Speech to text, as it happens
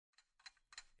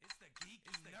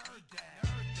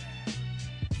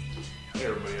Hey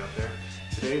everybody out there.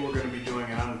 Today we're going to be doing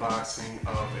an unboxing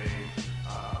of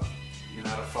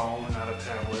not a phone, not a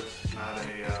tablet, not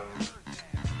a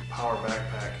power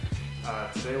backpack.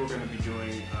 Today we're going to be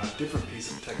doing a different piece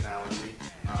of technology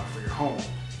for your home.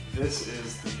 This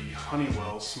is the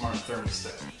Honeywell Smart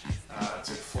Thermostat.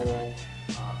 It's a full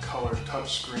color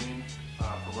touchscreen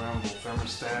programmable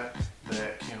thermostat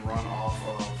that can run off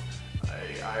of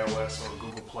a iOS or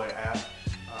Google Play app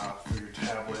for your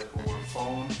tablet or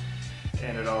phone.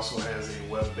 And it also has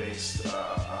a web-based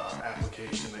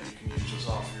application that you can use just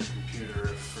off your computer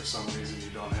if for some reason you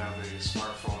don't have a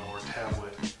smartphone or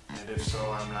tablet. And if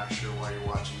so, I'm not sure why you're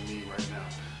watching me right now.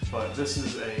 But this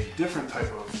is a different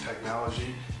type of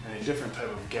technology and a different type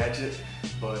of gadget,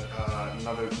 but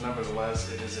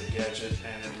nevertheless, it is a gadget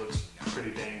and it looks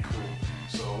pretty dang cool.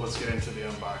 So let's get into the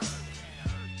unboxing.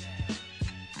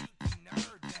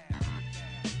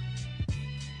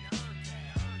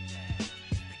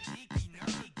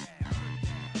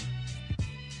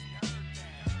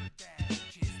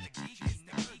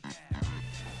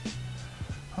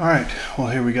 Alright, well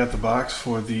here we got the box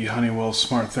for the Honeywell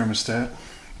Smart Thermostat.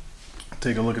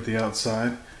 Take a look at the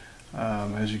outside.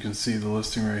 As you can see, the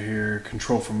listing right here,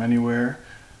 control from anywhere.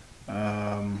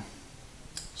 At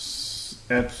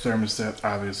the thermostat,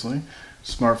 obviously.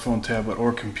 Smartphone, tablet,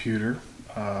 or computer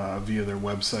via their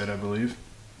website, I believe.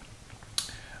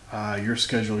 Your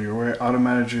schedule, your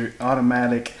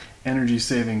automatic energy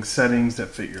saving settings that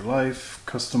fit your life.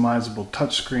 Customizable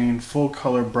touchscreen, full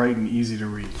color, bright, and easy to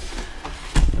read.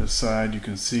 This side you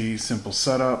can see simple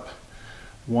setup,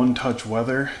 one touch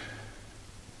weather,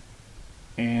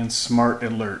 and smart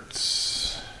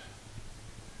alerts.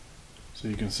 So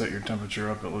you can set your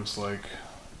temperature up, it looks like,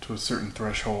 to a certain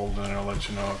threshold, and it'll let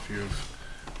you know if you've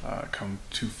come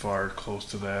too far close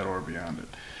to that or beyond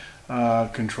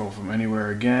it. Control from anywhere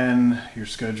again, your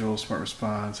schedule, smart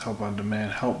response, help on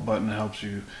demand, help button helps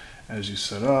you as you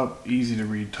set up, easy to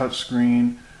read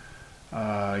touchscreen.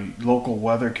 Local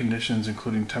weather conditions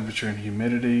including temperature and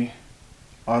humidity.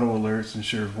 Auto alerts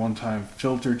ensures one-time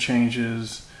filter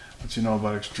changes, lets you know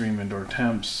about extreme indoor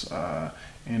temps.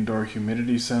 Indoor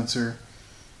humidity sensor,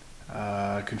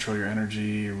 control your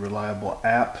energy, reliable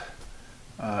app,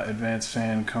 advanced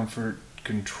fan comfort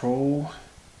control,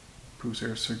 improves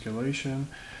air circulation,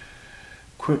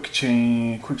 quick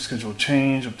schedule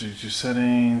change, update your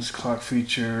settings, clock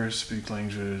features, speak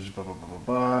language, blah blah blah blah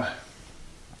blah.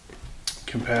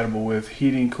 Compatible with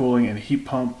heating, cooling, and heat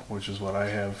pump, which is what I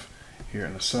have here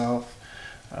in the south.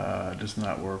 Does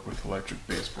not work with electric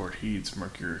baseboard heats,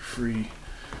 mercury free.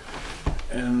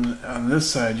 And on this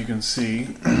side you can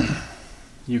see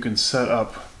you can set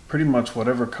up pretty much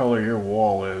whatever color your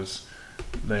wall is.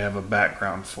 They have a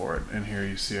background for it, and here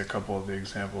you see a couple of the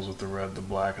examples with the red, the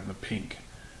black, and the pink.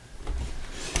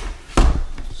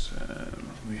 So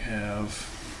we have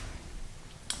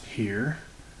here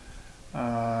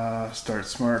start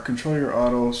smart, control your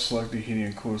auto, select the heating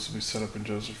and cooling to be set up and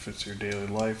just fits your daily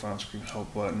life, on-screen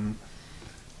help button.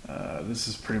 This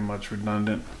is pretty much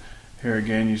redundant. Here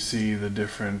again you see the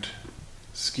different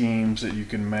schemes that you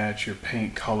can match your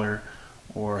paint color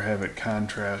or have it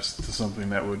contrast to something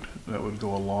that would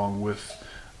go along with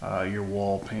your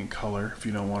wall paint color if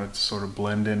you don't want it to sort of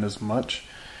blend in as much.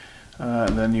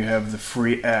 And then you have the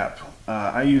free app.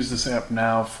 I use this app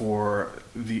now for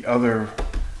the other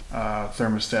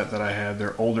thermostat that I had,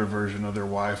 their older version of their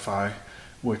Wi-Fi,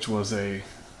 which was a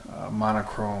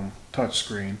monochrome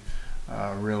touchscreen.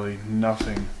 Really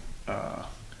nothing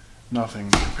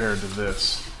compared to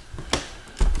this.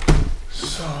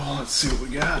 So let's see what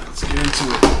we got. Let's get into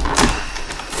it.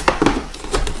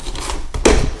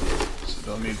 So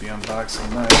don't need the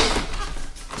unboxing knife.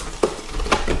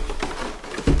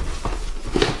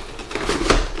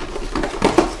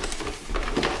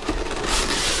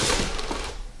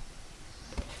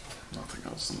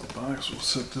 In the box. We'll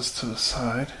set this to the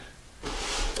side.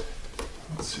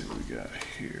 Let's see what we got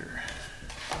here.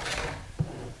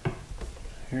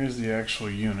 Here's the actual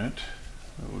unit.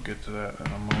 We'll get to that in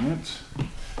a moment.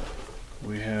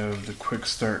 We have the quick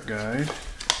start guide.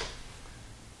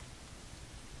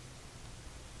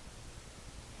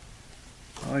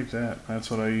 I like that. That's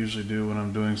what I usually do when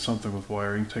I'm doing something with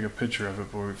wiring. Take a picture of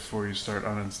it before you start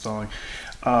uninstalling.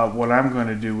 What I'm going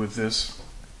to do with this,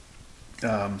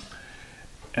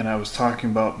 and I was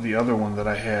talking about the other one that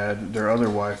I had, their other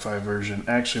Wi-Fi version,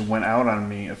 actually went out on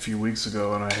me a few weeks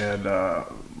ago, and I had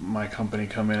my company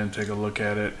come in and take a look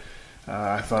at it.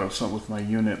 I thought it was something with my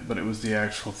unit, but it was the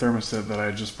actual thermostat that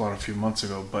I just bought a few months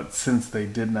ago. But since they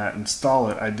did not install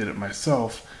it, I did it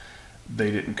myself.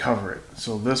 they didn't cover it.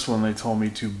 So this one, they told me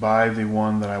to buy the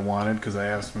one that I wanted, because I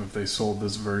asked them if they sold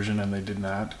this version and they did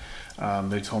not.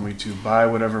 They told me to buy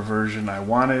whatever version I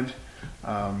wanted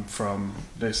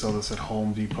they sell this at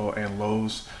Home Depot and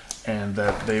Lowe's, and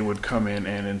that they would come in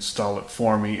and install it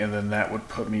for me, and then that would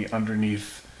put me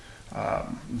underneath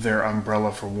their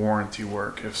umbrella for warranty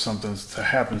work. If something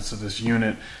happens to this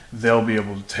unit, they'll be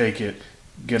able to take it,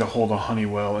 get a hold of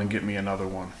Honeywell, and get me another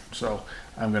one. So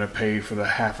I'm going to pay for the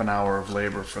half an hour of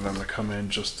labor for them to come in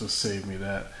just to save me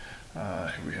that.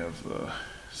 Here we have the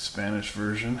Spanish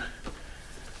version.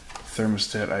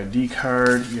 Thermostat ID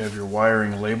card. You have your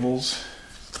wiring labels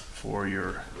for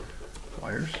your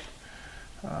wires.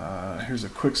 Here's a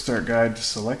quick start guide to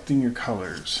selecting your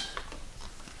colors.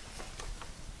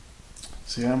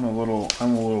 See, I'm a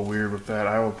little weird with that.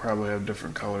 I will probably have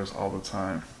different colors all the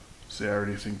time. See, I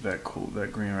already think that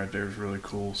green right there is really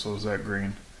cool. So is that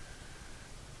green.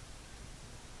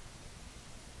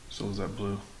 So is that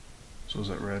blue. So is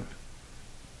that red.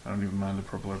 I don't even mind the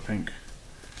purple or pink.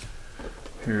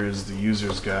 Here is the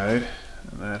user's guide,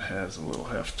 and that has a little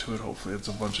heft to it. Hopefully it's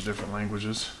a bunch of different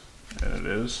languages, and it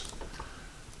is.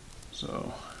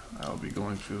 So I'll be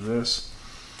going through this.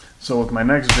 So with my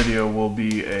next video will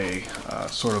be a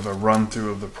sort of a run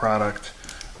through of the product,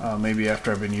 maybe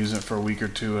after I've been using it for a week or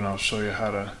two, and I'll show you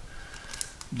how to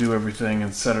do everything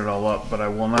and set it all up. But I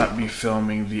will not be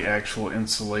filming the actual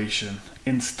installation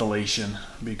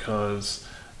because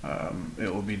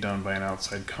it will be done by an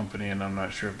outside company, and I'm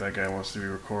not sure if that guy wants to be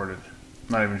recorded.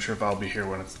 I'm not even sure if I'll be here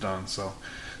when it's done. So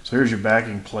here's your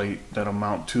backing plate that'll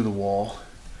mount to the wall,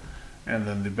 and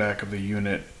then the back of the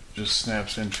unit just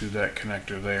snaps into that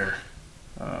connector there.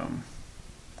 I'm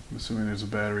assuming there's a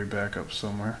battery backup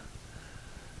somewhere.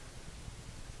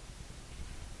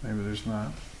 Maybe there's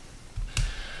not.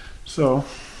 So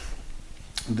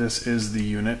this is the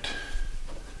unit.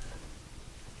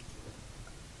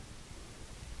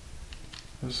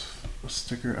 Is a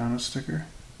sticker on a sticker?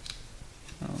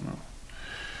 I don't know.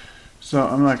 So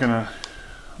I'm not gonna,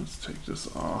 let's take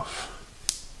this off.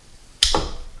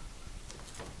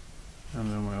 And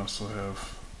then we also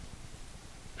have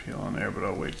peel on there, but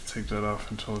I'll wait to take that off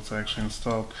until it's actually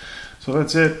installed. So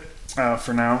that's it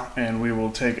for now, and we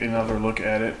will take another look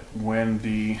at it when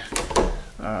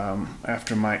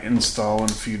after my install in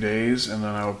a few days, and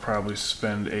then I will probably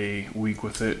spend a week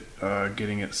with it,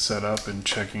 getting it set up and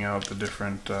checking out the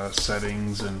different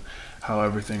settings and how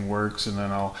everything works, and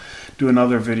then I'll do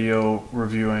another video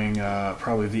reviewing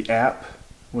probably the app,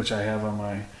 which I have on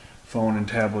my phone and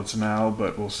tablets now,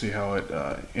 but we'll see how it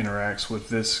interacts with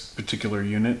this particular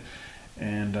unit,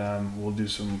 and we'll do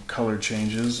some color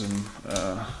changes and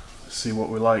see what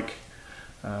we like.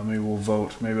 Maybe we'll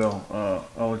vote. Maybe I'll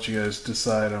let you guys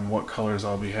decide on what colors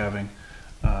I'll be having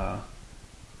to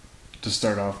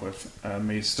start off with. I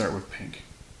may start with pink.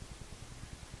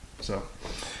 So,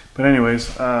 but anyways,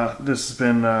 this has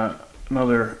been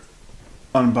another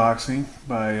unboxing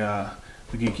by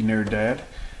the Geekynerddad.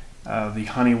 The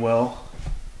Honeywell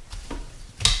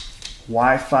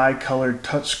Wi-Fi colored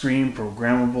touchscreen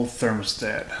programmable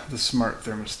thermostat, the smart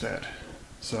thermostat.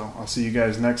 So I'll see you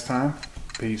guys next time.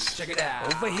 Peace. Check it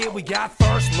out. Over here we got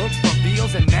first looks,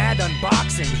 reveals, and mad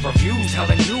unboxings. Reviews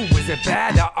telling you, is it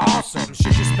bad or awesome?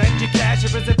 Should you spend your cash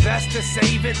or is it best to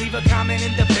save it? Leave a comment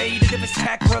and debate it if it's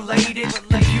tech related.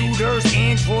 Computers,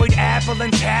 Android, Apple,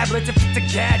 and tablets. If it's a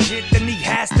gadget, then he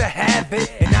has to have it.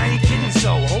 And I ain't kidding,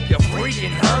 so hope you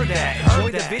freaking heard that.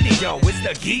 Enjoy the video, it's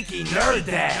the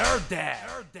Geekynerddad.